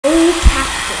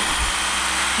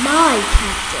my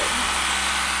captain.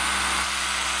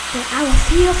 That our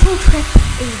fearful trip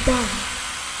is done.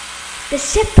 The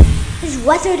ship has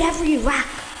weathered every rack.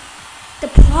 The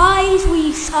prize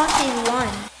we sought is won.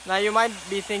 Now you might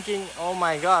be thinking, oh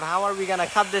my god, how are we gonna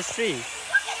cut this tree?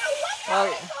 Well,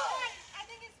 I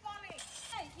think it's falling.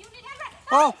 Hey, you need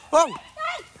help. oh! Oh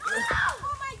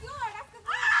my god, that's the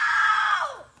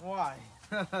Why?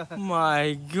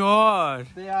 My god.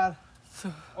 They are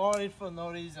all it for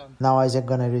no reason. Now Isaac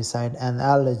gonna recite an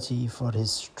elegy for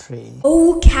his tree.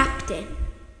 O captain,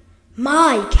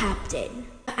 my captain,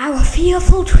 our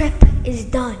fearful trip is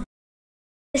done.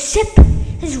 The ship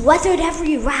has weathered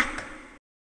every rack.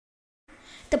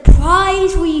 The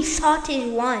prize we sought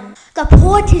is won. The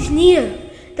port is near,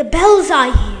 the bells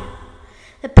I hear.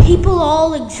 The people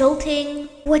all exulting,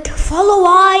 with follow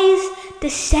eyes the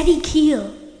steady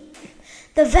keel.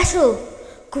 The vessel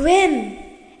grim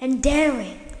and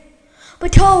daring.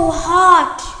 But oh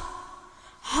heart,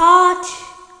 heart,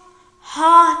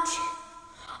 heart,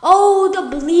 oh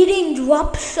the bleeding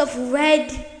drops of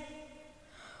red,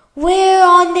 where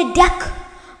on the deck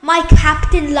my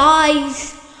captain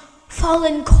lies,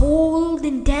 fallen cold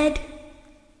and dead.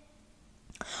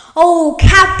 Oh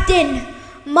captain,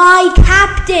 my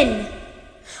captain,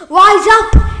 rise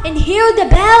up and hear the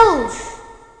bells.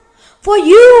 For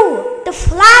you the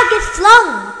flag is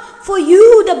flung, for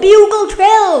you the bugle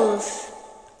trills.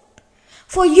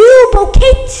 For you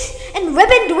bouquets and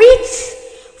ribboned wreaths,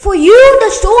 for you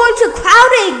the swords are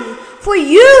crowding, for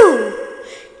you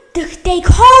they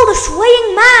call the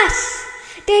swaying mass,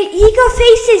 their eager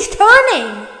faces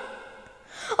turning.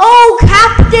 Oh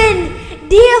captain,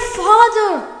 dear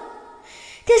father,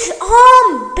 this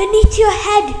arm beneath your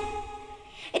head,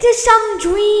 it is some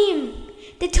dream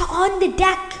that on the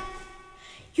deck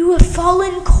you have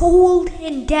fallen cold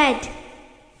and dead.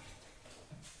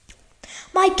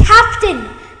 My captain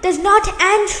does not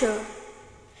answer.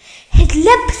 His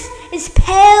lips is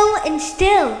pale and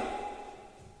still.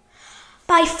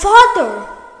 My father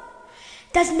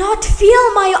does not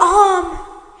feel my arm.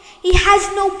 He has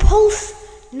no pulse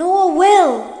nor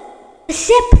will. The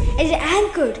ship is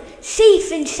anchored,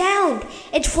 safe and sound,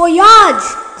 its voyage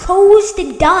closed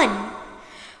and done.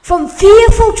 From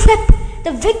fearful trip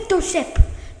the victor ship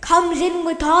comes in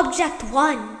with object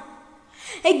won.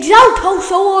 Exult, O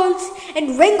swords,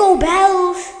 and ring, O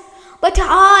bells, but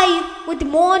I, with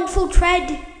mournful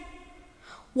tread,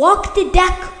 walk the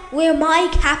deck where my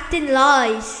captain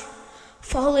lies,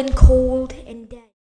 fallen cold and dead.